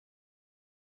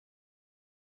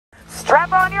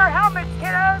Strap on your helmets,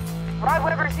 kiddos! Rod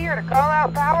Weber's here to call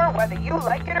out power whether you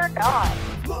like it or not.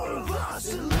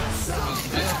 Is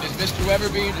Mr. Weber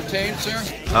being detained, sir?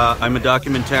 I'm a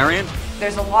documentarian.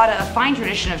 There's a fine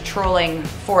tradition of trolling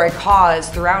for a cause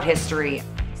throughout history.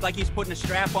 It's like he's putting a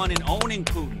strap on and owning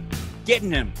Putin.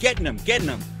 Getting him.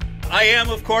 I am,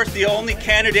 of course, the only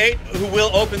candidate who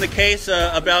will open the case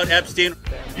about Epstein.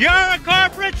 You're a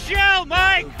corporate shell,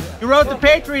 Mike! You wrote the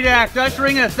Patriot Act,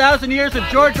 ushering in 1,000 years of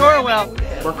George Orwell.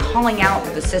 We're calling out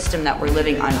the system that we're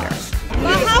living under.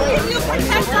 Well, how can you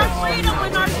protect our freedom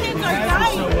when our kids are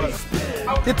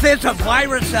dying? If there's a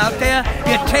virus out there,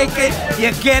 you take it,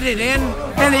 you get it in,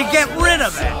 and you get rid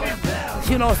of it.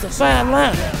 You know, it's a fine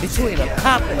line between a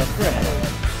cop and a criminal.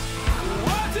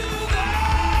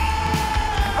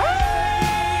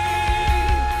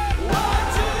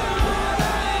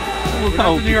 We're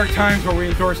not the New York Times where we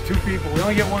endorse 2 people. We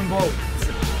only get 1 vote.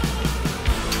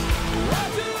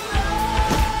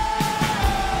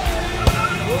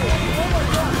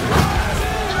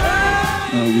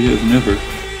 We have never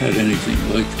had anything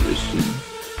like this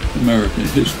in American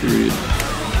history.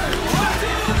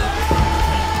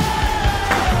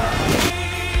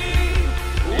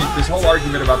 This whole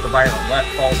argument about the violent left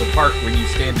falls apart when you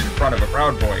stand in front of a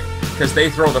Proud Boy, because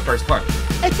they throw the first punch.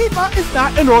 Antifa is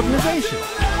not an organization.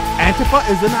 Antifa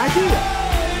is an idea.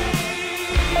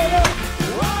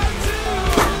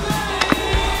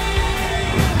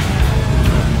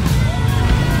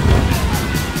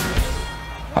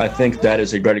 I think that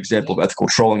is a great example of ethical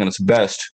trolling at its best.